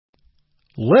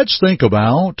Let's think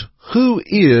about, who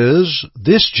is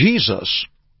this Jesus?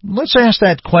 Let's ask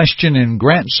that question and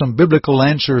grant some biblical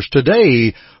answers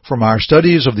today from our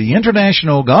studies of the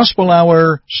International Gospel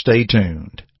Hour. Stay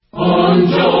tuned.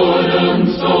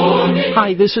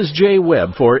 Hi, this is Jay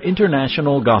Webb for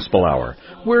International Gospel Hour.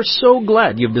 We're so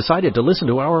glad you've decided to listen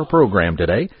to our program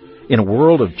today. In a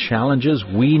world of challenges,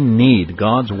 we need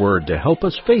God's Word to help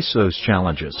us face those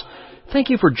challenges. Thank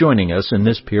you for joining us in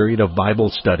this period of Bible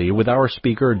study with our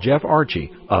speaker, Jeff Archie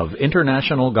of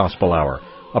International Gospel Hour,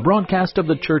 a broadcast of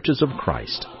the Churches of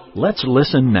Christ. Let's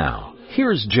listen now.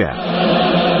 Here's Jeff.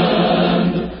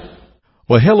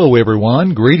 Well, hello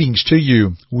everyone. Greetings to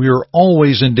you. We are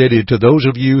always indebted to those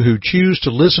of you who choose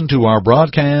to listen to our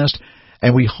broadcast,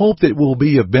 and we hope that it will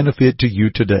be of benefit to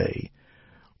you today.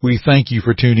 We thank you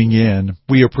for tuning in.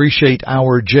 We appreciate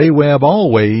our J. Webb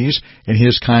always and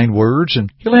his kind words,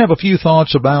 and he'll have a few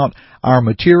thoughts about our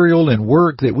material and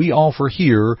work that we offer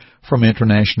here from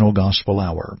International Gospel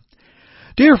Hour.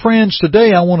 Dear friends,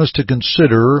 today I want us to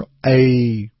consider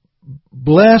a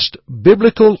blessed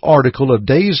biblical article of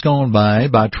days gone by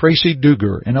Tracy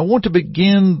Duger, and I want to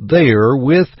begin there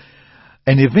with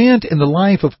an event in the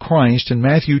life of Christ in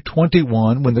Matthew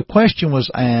 21 when the question was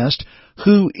asked,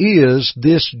 who is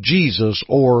this Jesus,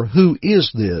 or who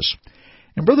is this?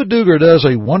 And Brother Duger does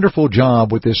a wonderful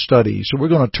job with this study, so we're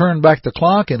going to turn back the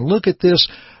clock and look at this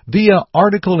via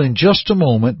article in just a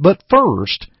moment. But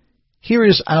first, here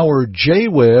is our J.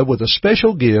 Webb with a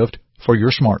special gift for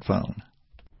your smartphone.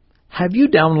 Have you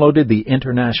downloaded the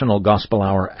International Gospel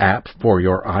Hour app for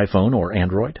your iPhone or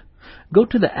Android? Go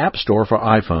to the App Store for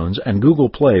iPhones and Google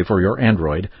Play for your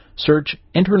Android, search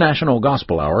International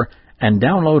Gospel Hour, and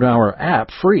download our app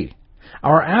free.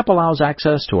 Our app allows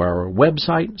access to our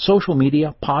website, social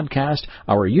media, podcast,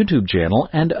 our YouTube channel,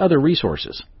 and other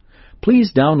resources.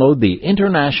 Please download the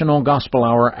International Gospel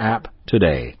Hour app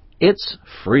today. It's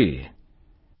free.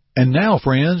 And now,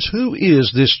 friends, who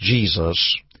is this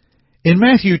Jesus? In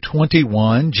Matthew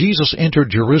 21, Jesus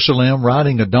entered Jerusalem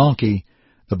riding a donkey.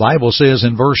 The Bible says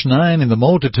in verse 9, and the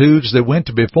multitudes that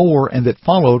went before and that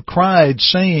followed cried,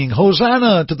 saying,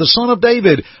 Hosanna to the Son of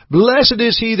David! Blessed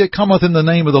is he that cometh in the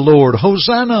name of the Lord!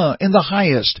 Hosanna in the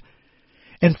highest!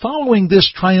 And following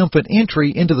this triumphant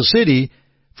entry into the city,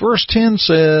 verse 10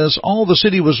 says, all the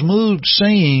city was moved,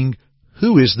 saying,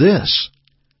 who is this?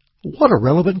 What a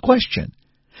relevant question!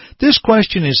 This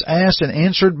question is asked and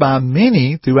answered by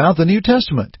many throughout the New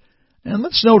Testament. And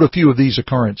let's note a few of these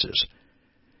occurrences.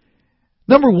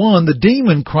 Number one, the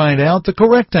demon cried out the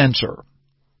correct answer,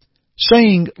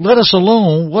 saying, let us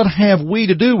alone, what have we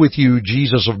to do with you,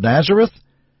 Jesus of Nazareth?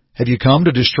 Have you come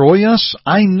to destroy us?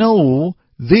 I know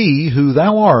thee who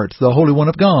thou art, the Holy One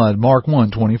of God, Mark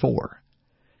 1:24.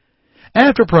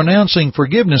 After pronouncing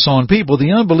forgiveness on people,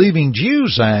 the unbelieving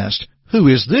Jews asked, who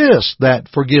is this that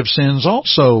forgives sins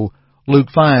also? Luke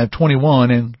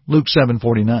 5:21 and Luke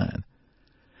 7:49.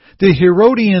 The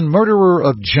Herodian murderer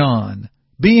of John,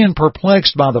 being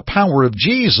perplexed by the power of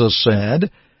Jesus, said,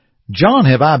 John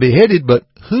have I beheaded, but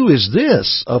who is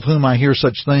this of whom I hear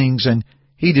such things? And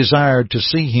he desired to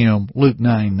see him. Luke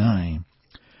 9:9.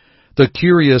 The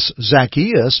curious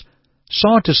Zacchaeus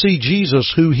sought to see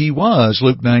Jesus who he was.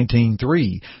 Luke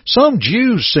 19:3. Some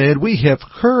Jews said, we have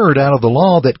heard out of the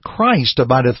law that Christ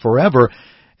abideth forever,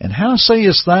 and how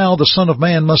sayest thou the Son of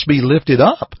Man must be lifted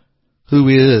up? Who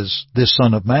is this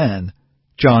Son of Man?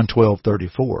 John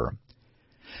 12:34.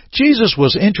 Jesus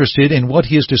was interested in what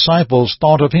his disciples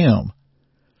thought of him.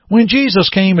 When Jesus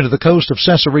came into the coast of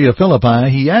Caesarea Philippi,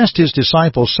 he asked his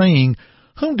disciples, saying,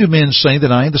 whom do men say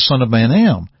that I, the Son of Man,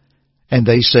 am? And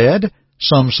they said,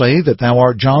 some say that thou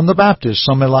art John the Baptist,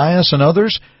 some Elias, and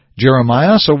others,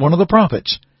 Jeremiah, or one of the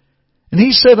prophets. And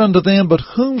he said unto them, but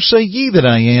whom say ye that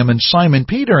I am? And Simon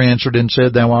Peter answered and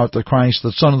said, thou art the Christ,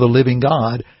 the Son of the living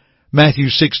God. Matthew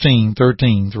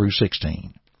 16:13 through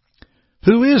 16.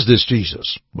 Who is this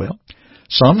Jesus? Well,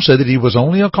 some said that he was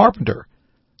only a carpenter.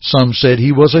 Some said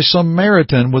he was a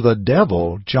Samaritan with a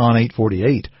devil, John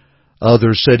 8:48.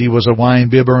 Others said he was a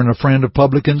winebibber and a friend of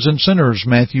publicans and sinners,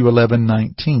 Matthew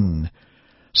 11:19.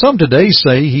 Some today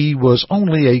say he was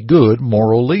only a good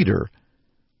moral leader.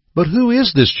 But who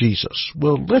is this Jesus?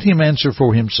 Well, let him answer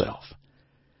for himself.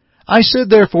 I said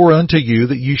therefore unto you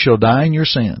that you shall die in your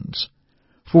sins.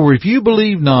 For if you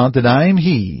believe not that I am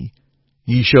he,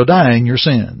 ye shall die in your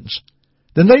sins.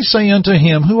 Then they say unto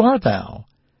him, who art thou?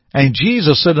 And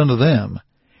Jesus said unto them,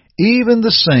 even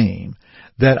the same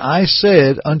that I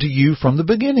said unto you from the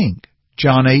beginning.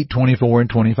 John 8:24 and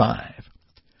 25.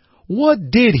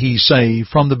 What did he say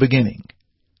from the beginning?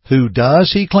 Who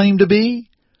does he claim to be?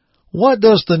 What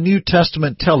does the New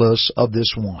Testament tell us of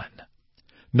this one?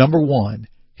 Number 1,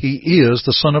 He is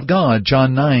the Son of God,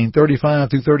 John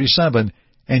 9:35-37,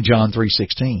 and John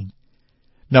 3:16.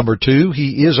 Number 2,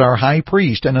 He is our high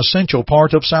priest, an essential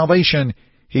part of salvation,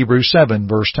 Hebrews 7,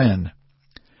 verse 10.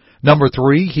 Number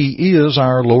 3, He is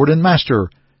our Lord and Master,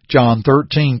 John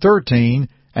 13:13,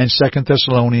 and 2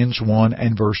 Thessalonians 1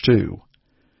 and verse 2.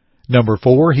 Number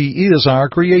 4, He is our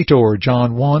Creator,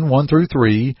 John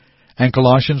 1:1-3, and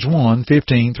Colossians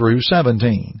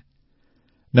 1:15-17.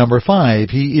 Number 5,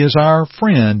 He is our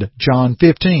friend, John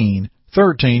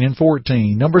 15:13 and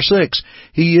 14. Number 6,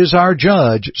 He is our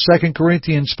judge, 2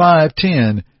 Corinthians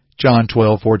 5:10, John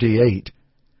 12:48.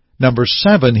 Number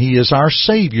 7, He is our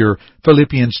Savior,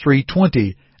 Philippians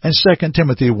 3:20, and 2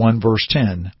 Timothy 1 verse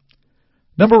 10.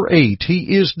 Number 8,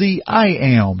 He is the I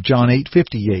Am, John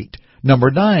 8:58. Number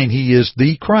 9, He is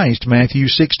the Christ, Matthew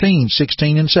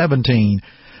 16:16 and 17.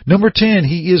 Number 10,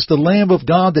 He is the Lamb of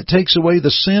God that takes away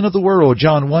the sin of the world,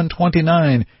 John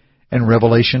 1:29 and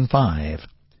Revelation 5.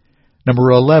 Number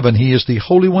 11, He is the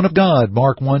Holy One of God,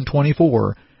 Mark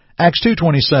 1:24, Acts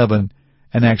 2:27,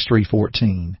 and Acts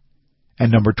 3:14.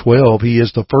 And number 12, He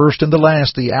is the first and the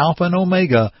last, the Alpha and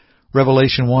Omega,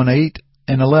 Revelation 1:8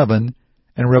 and 11,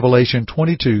 and Revelation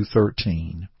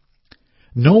 22:13.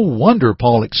 No wonder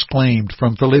Paul exclaimed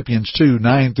from Philippians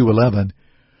 2:9-11,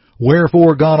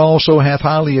 Wherefore God also hath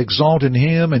highly exalted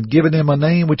Him, and given Him a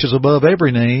name which is above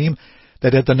every name,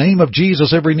 that at the name of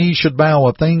Jesus every knee should bow,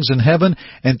 of things in heaven,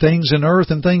 and things in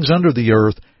earth, and things under the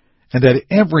earth, and that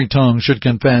every tongue should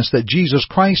confess that Jesus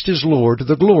Christ is Lord, to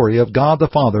the glory of God the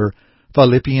Father.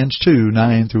 Philippians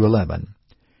 2:9-11.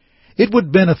 It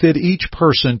would benefit each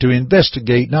person to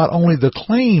investigate not only the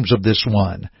claims of this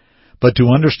one, but to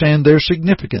understand their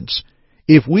significance.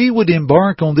 If we would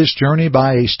embark on this journey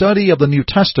by a study of the New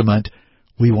Testament,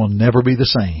 we will never be the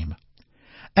same.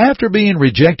 After being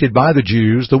rejected by the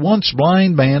Jews, the once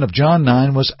blind man of John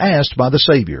 9 was asked by the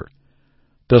Savior,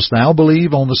 Dost thou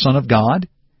believe on the Son of God?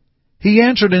 He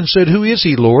answered and said, Who is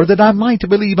He, Lord, that I might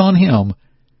believe on Him?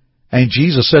 And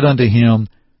Jesus said unto him,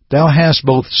 Thou hast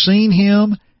both seen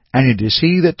Him, and it is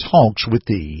He that talks with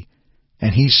thee.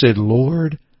 And he said,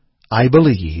 Lord, I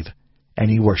believe. And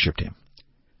he worshipped Him.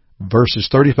 Verses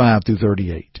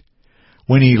 35-38.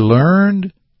 When he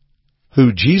learned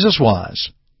who Jesus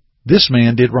was, this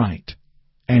man did right,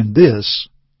 and this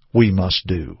we must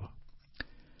do.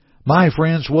 My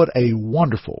friends, what a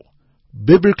wonderful,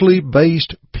 biblically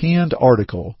based penned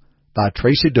article by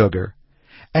Tracy Duggar,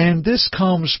 and this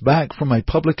comes back from a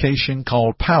publication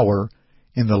called Power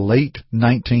in the late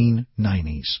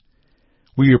 1990s.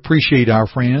 We appreciate our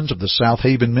friends of the South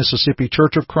Haven, Mississippi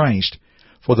Church of Christ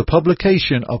for the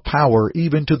publication of Power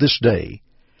even to this day,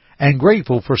 and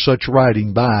grateful for such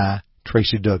writing by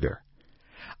Tracy Duggar.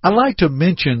 I'd like to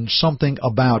mention something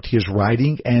about his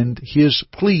writing and his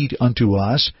plea unto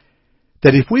us,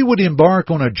 that if we would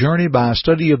embark on a journey by a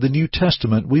study of the New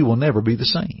Testament, we will never be the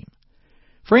same.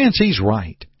 Friends, he's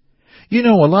right. You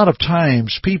know, a lot of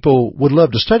times people would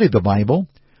love to study the Bible,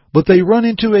 but they run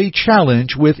into a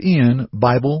challenge within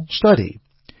Bible study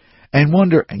and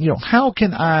wonder, how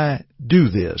can I do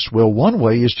this? Well, one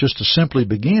way is just to simply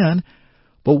begin,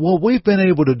 but what we've been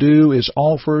able to do is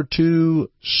offer to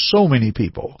so many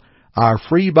people our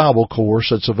free Bible course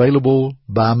that's available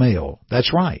by mail.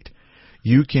 That's right.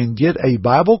 You can get a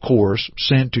Bible course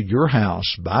sent to your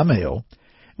house by mail.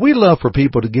 We love for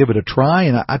people to give it a try,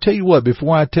 and I tell you what,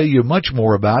 before I tell you much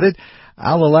more about it,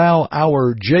 I'll allow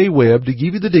our J Webb to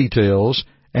give you the details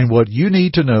and what you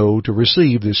need to know to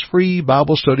receive this free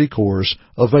Bible study course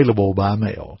available by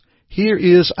mail. Here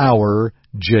is our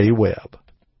J Webb.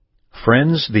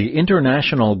 Friends, the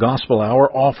International Gospel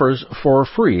Hour offers for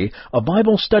free a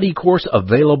Bible study course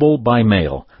available by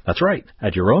mail. That's right.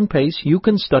 At your own pace, you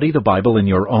can study the Bible in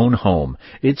your own home.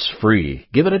 It's free.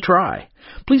 Give it a try.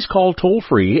 Please call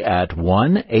toll-free at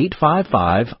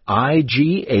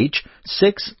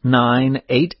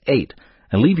 1-855-IGH-6988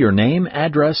 and leave your name,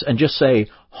 address, and just say,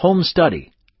 Home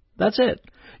Study. That's it.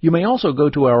 You may also go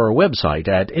to our website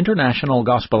at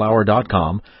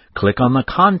internationalgospelhour.com, click on the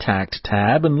Contact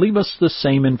tab, and leave us the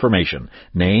same information,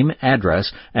 name,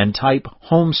 address, and type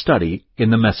Home Study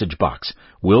in the message box.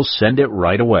 We'll send it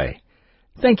right away.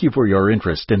 Thank you for your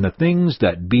interest in the things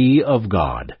that be of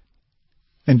God.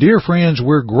 And dear friends,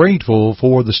 we're grateful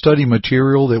for the study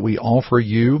material that we offer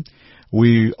you.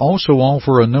 We also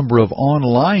offer a number of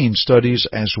online studies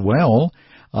as well.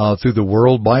 Through the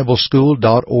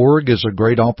worldbibleschool.org is a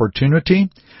great opportunity.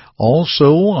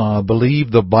 Also, I believe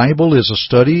the Bible is a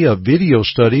study, a video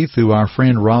study through our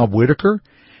friend Rob Whitaker.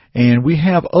 And we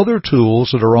have other tools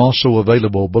that are also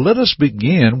available. But let us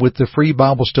begin with the free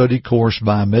Bible study course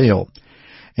by mail.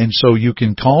 And so you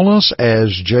can call us,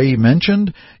 as Jay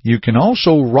mentioned. You can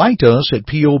also write us at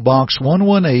P.O. Box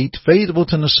 118, Fayetteville,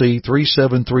 Tennessee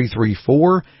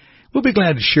 37334. We'll be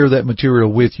glad to share that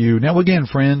material with you. Now again,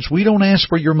 friends, we don't ask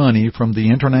for your money from the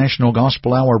International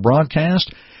Gospel Hour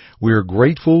broadcast. We're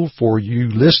grateful for you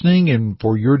listening and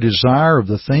for your desire of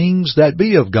the things that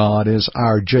be of God, as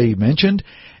our Jay mentioned.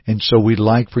 And so we'd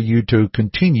like for you to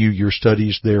continue your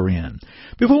studies therein.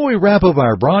 Before we wrap up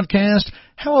our broadcast,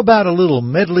 how about a little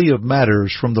medley of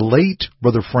matters from the late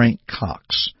Brother Frank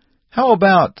Cox? How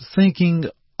about thinking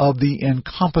of the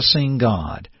encompassing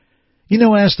God? You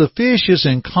know, as the fish is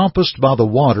encompassed by the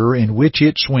water in which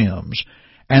it swims,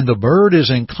 and the bird is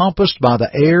encompassed by the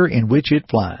air in which it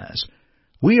flies,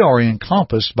 we are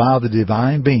encompassed by the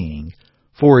divine being,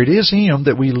 for it is Him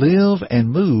that we live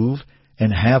and move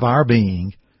and have our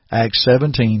being. Acts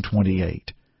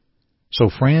 17:28. So,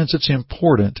 friends, it's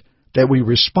important that we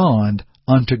respond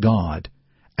unto God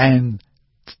and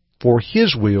for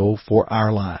His will for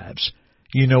our lives.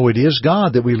 You know, it is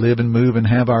God that we live and move and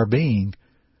have our being.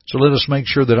 So let us make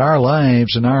sure that our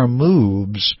lives and our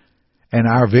moves and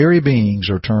our very beings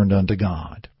are turned unto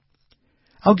God.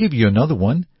 I'll give you another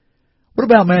one. What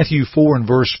about Matthew 4 and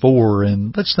verse 4?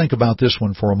 And let's think about this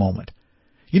one for a moment.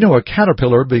 You know, a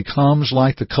caterpillar becomes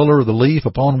like the color of the leaf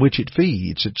upon which it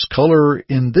feeds. Its color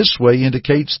in this way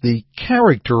indicates the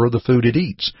character of the food it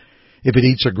eats. If it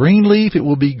eats a green leaf, it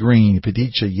will be green. If it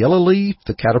eats a yellow leaf,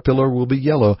 the caterpillar will be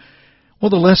yellow. Well,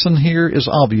 the lesson here is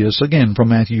obvious, again, from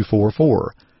Matthew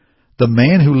 4:4. The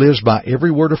man who lives by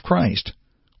every word of Christ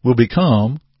will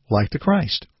become like the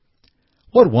Christ.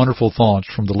 What wonderful thoughts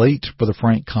from the late Brother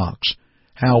Frank Cox,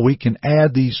 how we can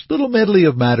add these little medley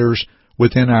of matters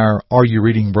within our Are You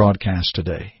Reading broadcast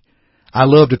today. I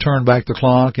love to turn back the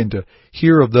clock and to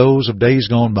hear of those of days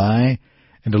gone by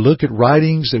and to look at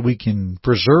writings that we can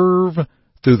preserve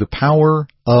through the power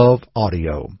of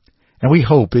audio. And we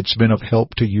hope it's been of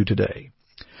help to you today.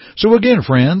 So again,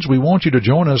 friends, we want you to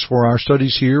join us for our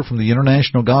studies here from the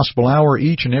International Gospel Hour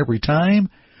each and every time.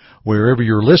 Wherever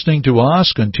you're listening to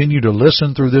us, continue to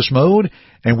listen through this mode,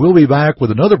 and we'll be back with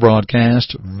another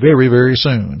broadcast very, very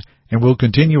soon. And we'll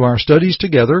continue our studies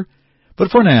together.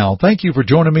 But for now, thank you for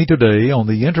joining me today on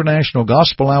the International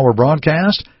Gospel Hour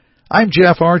broadcast. I'm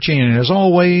Jeff Archie, and as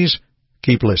always,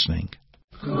 keep listening.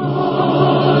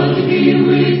 God be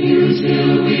with you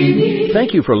till we meet.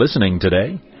 Thank you for listening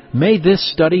today. May this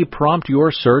study prompt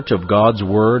your search of God's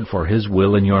Word for His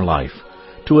will in your life.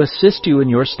 To assist you in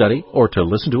your study or to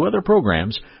listen to other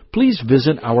programs, please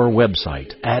visit our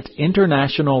website at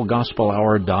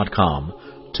internationalgospelhour.com.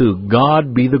 To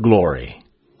God be the glory.